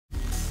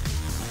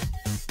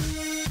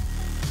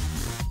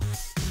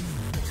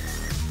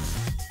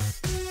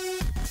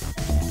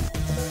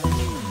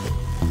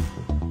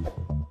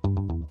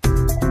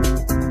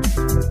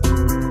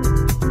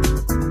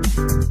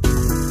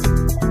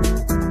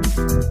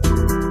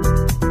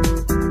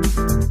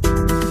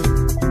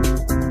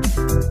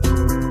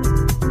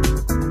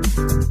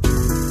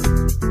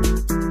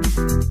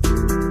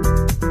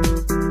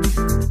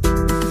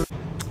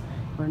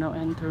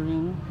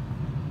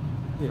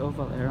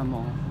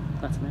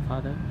my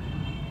father.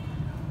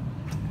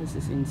 This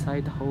is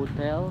inside the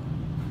hotel,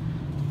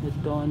 the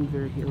Don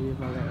Virgilio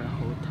Valera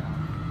Hotel.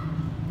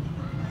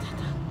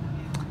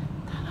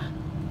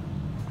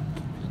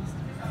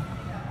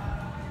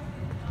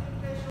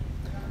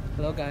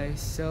 Hello guys,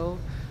 so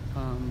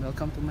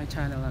welcome to my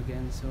channel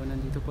again. So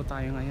nandito po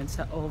tayo ngayon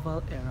sa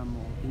Abra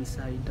Mall,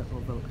 inside the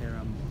Abra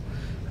Mall.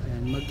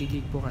 Ayan,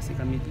 magigig po kasi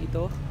kami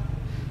dito.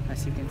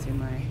 As you can see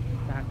my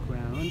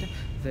background,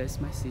 there's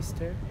my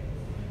sister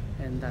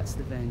and that's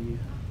the venue.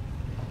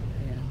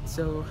 Ayan,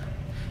 so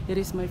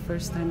it is my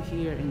first time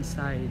here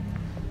inside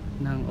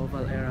ng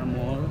Abra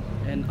Mall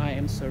and I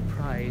am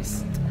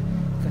surprised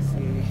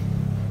kasi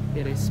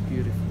it is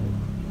beautiful.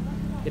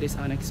 It is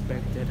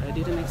unexpected. I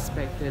didn't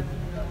expect it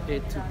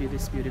to be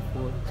this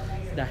beautiful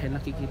dahil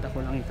nakikita ko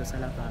lang ito sa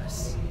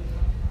labas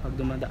pag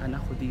dumadaan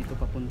ako dito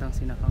papuntang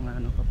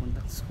Sinapangano,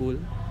 papuntang school.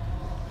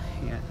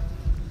 Ayan.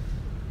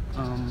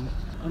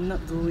 I'm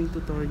not going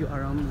to tour you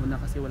around muna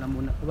kasi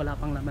wala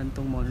pang laman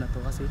tong mall na to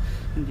kasi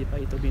hindi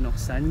pa ito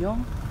binuksan.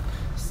 Yung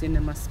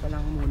cinemas pa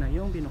lang muna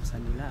yung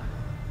binuksan nila.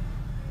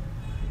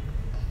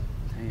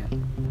 Ayan.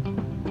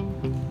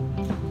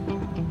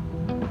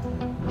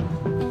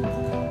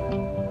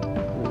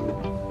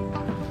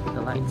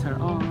 The lights are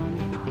on.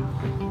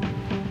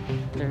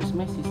 There's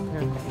my sister.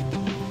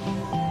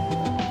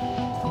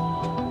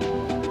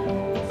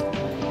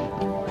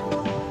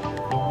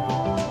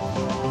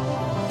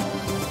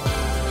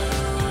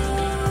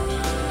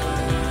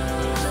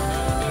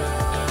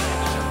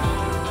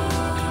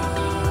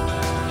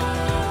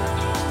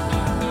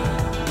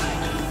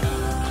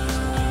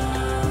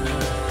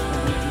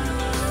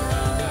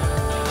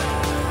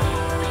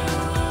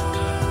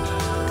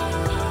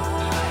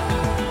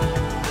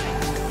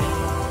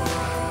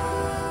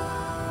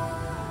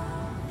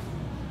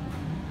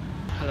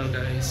 Hello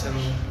guys, so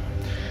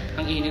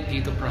ang init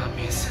dito,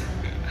 promise.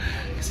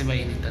 Kasi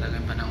mainit talaga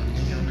ang panahon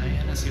ngayon.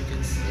 Ayan, as you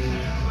can see,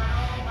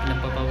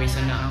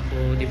 pinagpapawisan na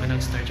ako. Di pa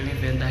nag-start yung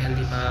event dahil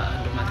di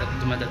pa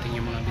dumadating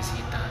yung mga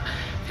bisita.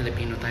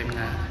 Filipino time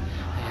nga.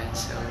 Ayan,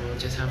 so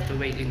just have to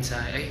wait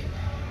inside. Ay,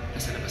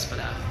 nasa labas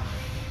pala ako.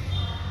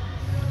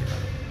 Diba?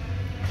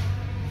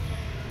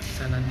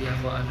 Sana di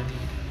ako ano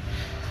dito.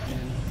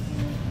 Ayan,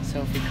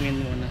 selfie queen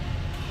muna.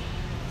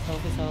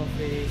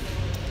 Selfie.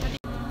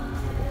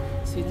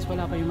 Since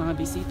wala pa yung mga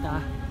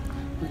bisita,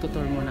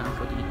 magtutour muna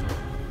ako dito.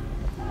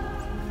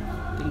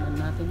 Tingnan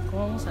natin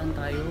kung saan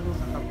tayo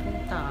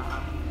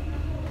makapunta.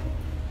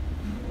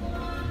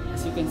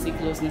 As you can see,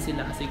 close na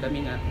sila kasi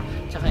kami nga.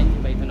 Tsaka hindi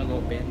pa ito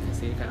nag-open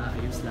kasi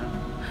kaayos lang.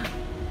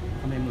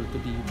 May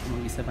multo dito.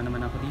 Mag-isa pa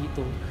naman ako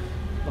dito.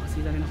 Baka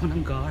sila rin ako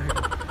ng guard.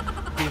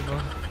 Diba?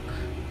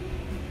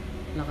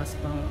 Lakas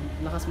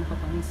mo ka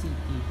pang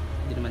city.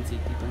 Hindi naman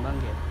city itong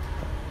Bangued.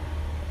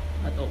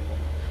 At opo.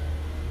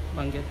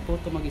 Bangued po,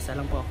 mag-isa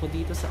lang po ako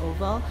dito sa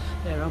Abra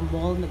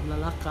Mall,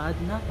 naglalakad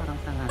na parang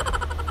tanga.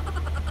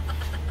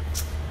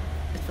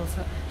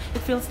 It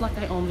feels like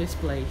I own this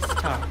place.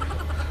 Char.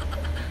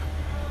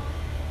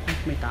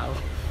 May tao.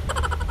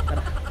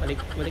 Tara, balik.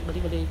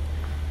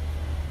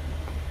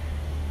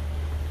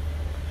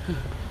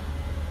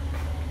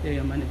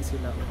 Yayamanin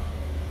sila.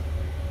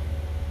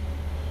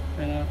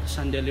 May mga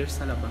chandelier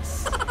sa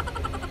labas.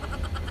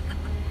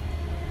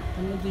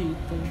 Ano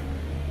dito?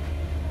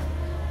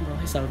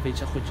 Bakit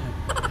salvage ako dyan?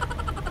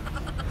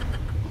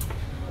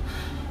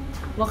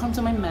 Welcome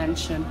to my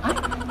mansion. Ay!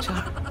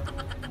 Char!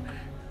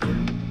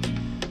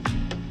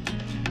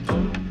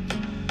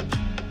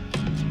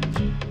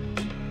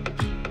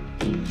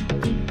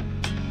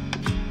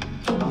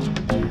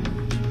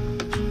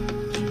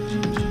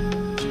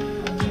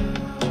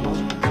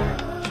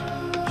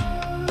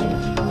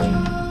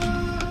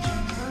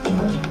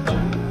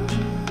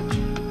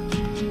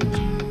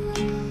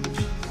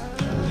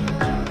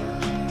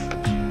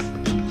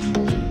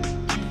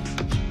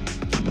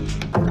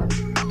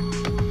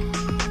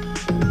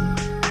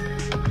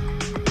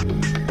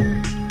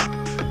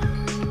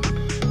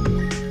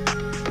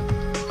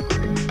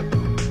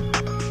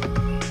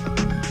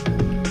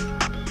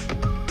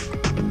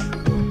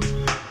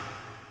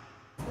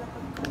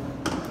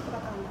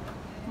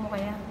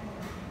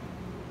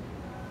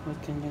 What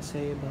can you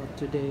say about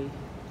today?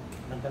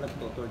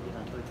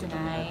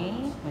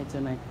 Tonight? Ay,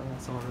 tonight pala,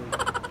 sorry.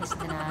 It's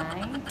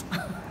tonight.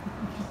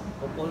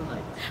 All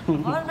night.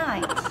 All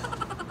night.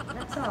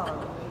 That's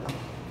all.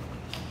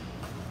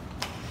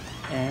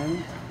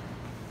 And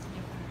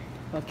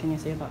what can you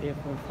say about your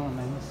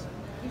performance?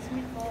 It's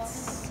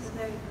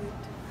very good.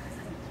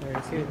 Very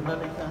good.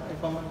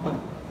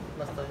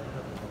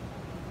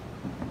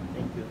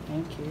 Thank you.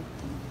 Thank you.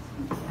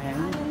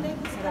 And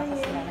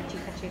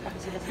Chika-chika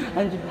sila.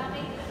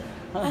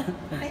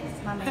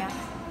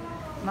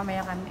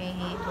 Mamaya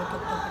kami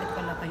tutok-tok ulit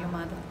ko lang yung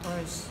mga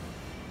doctors.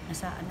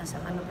 Nasa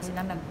ano pa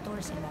sila,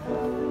 nag-tour sila.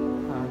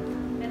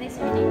 Ayun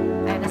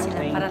na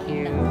sila,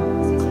 parating na.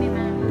 Excuse me,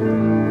 ma'am.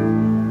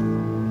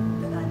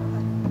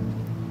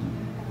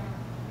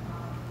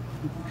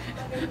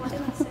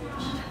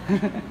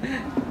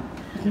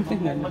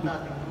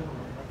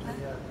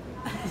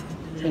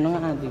 Sino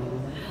nga ating?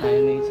 Ayaw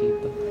na yung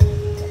sito.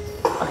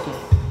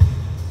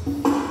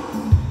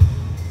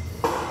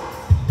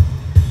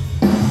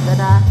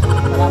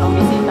 wala kang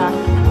bisita.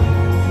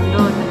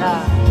 Nandun sila.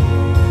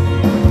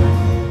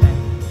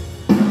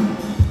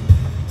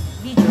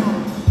 Video.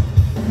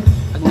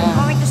 Pag na. I'm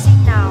going to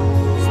sing now.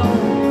 So,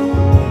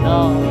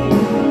 No.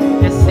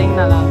 Just sing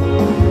na lang.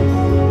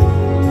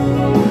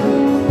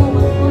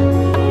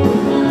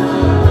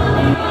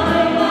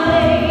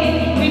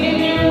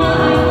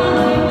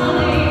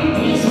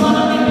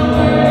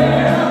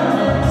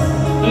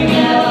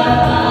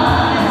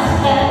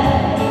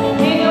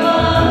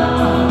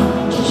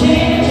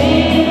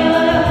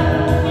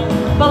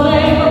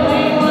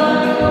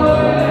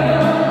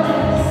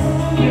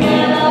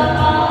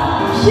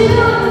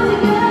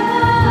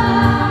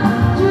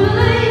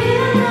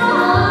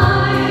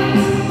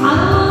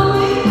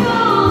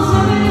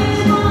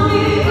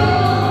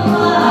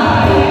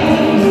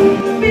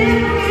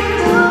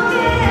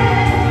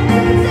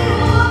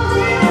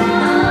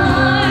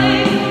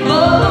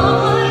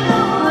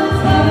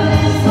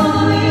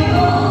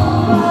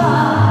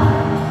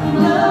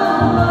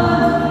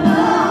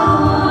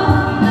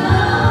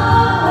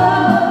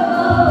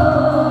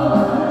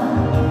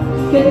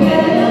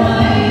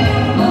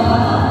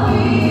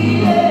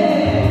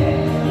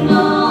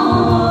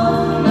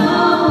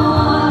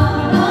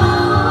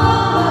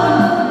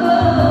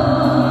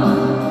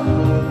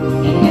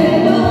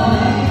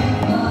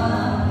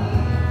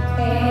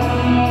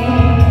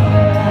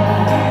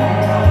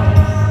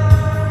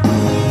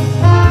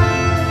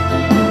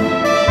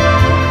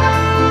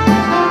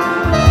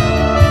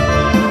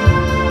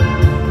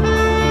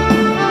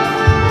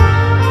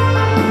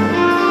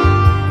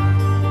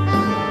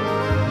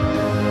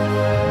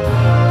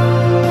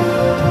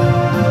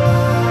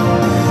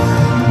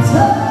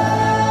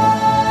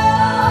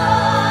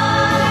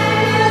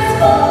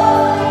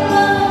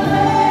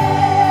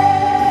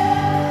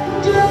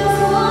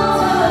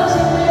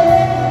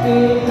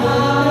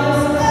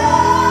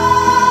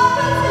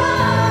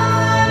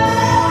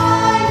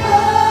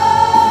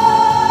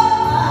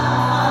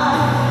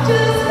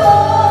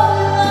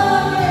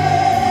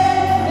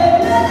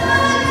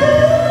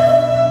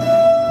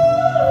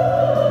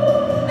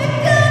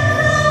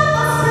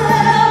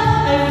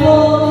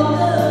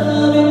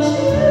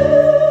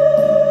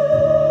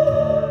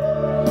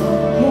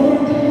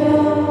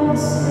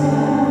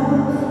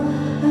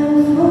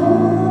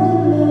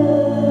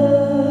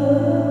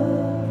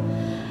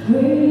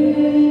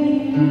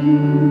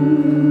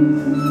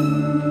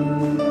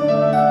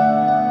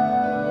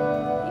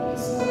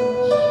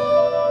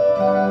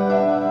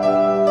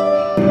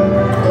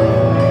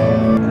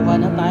 Kuha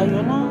na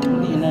tayo na.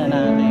 Hindi na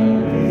natin.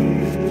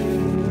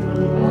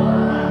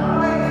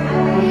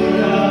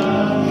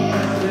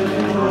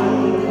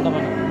 Ito ba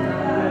na?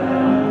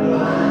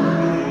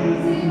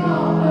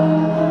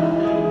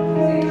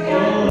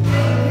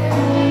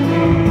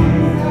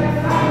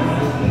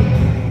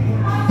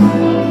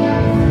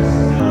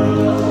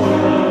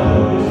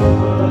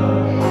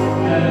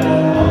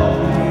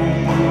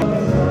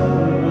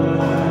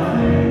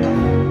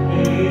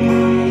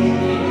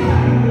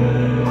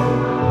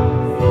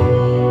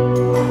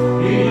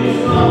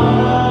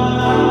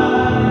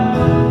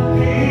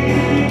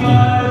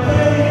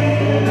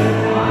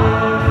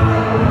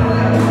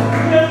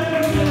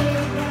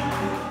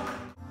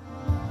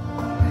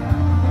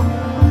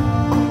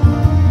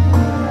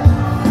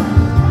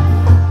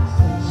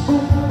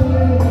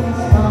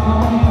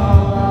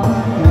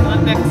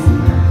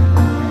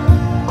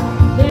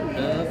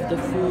 Of the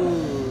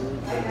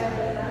food.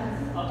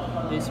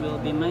 This will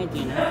be my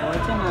dinner for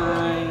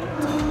tonight.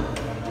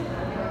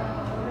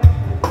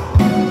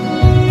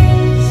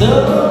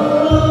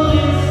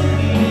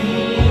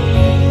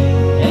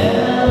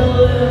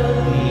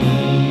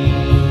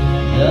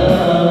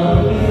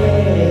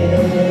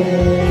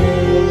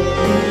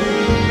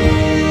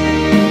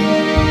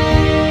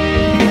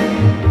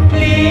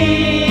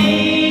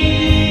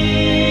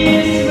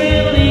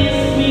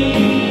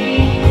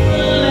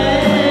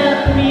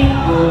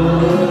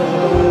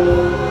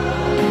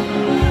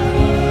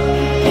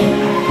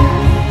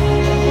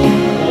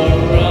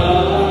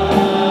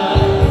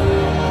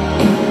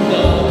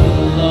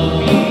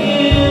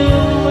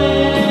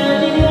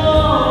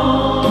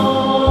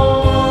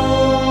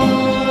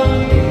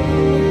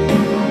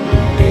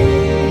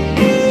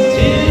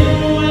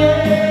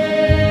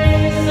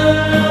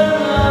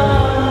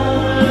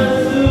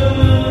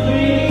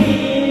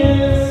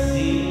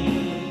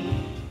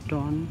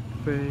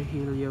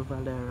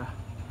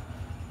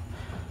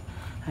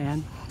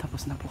 Ayan,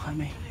 tapos na po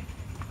kami.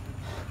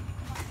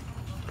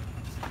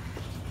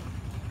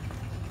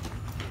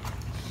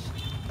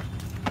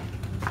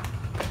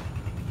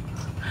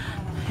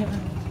 Ayan,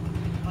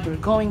 we're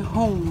going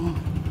home.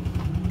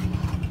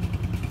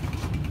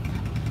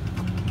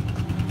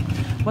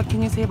 What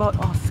can you say about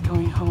us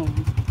going home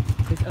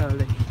this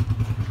early?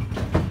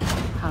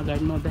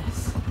 Haggard mo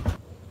best.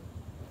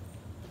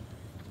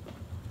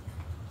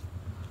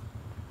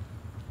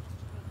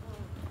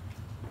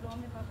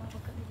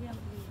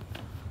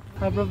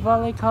 Abra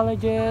Valley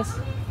Colleges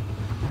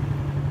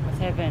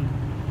 7.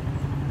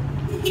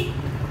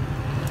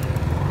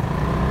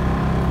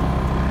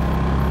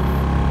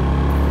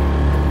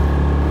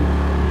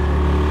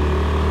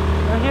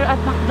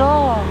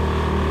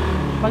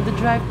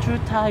 Mag-drive-thru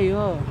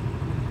tayo.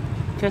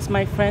 Because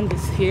my friend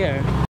is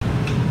here.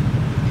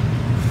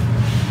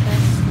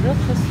 Look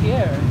who's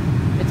here.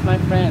 It's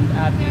my friend,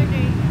 Abby.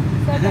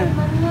 Setting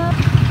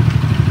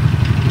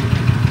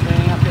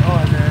up the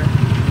order.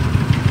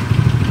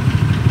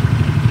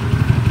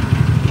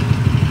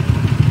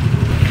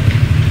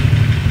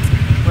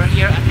 We're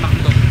here at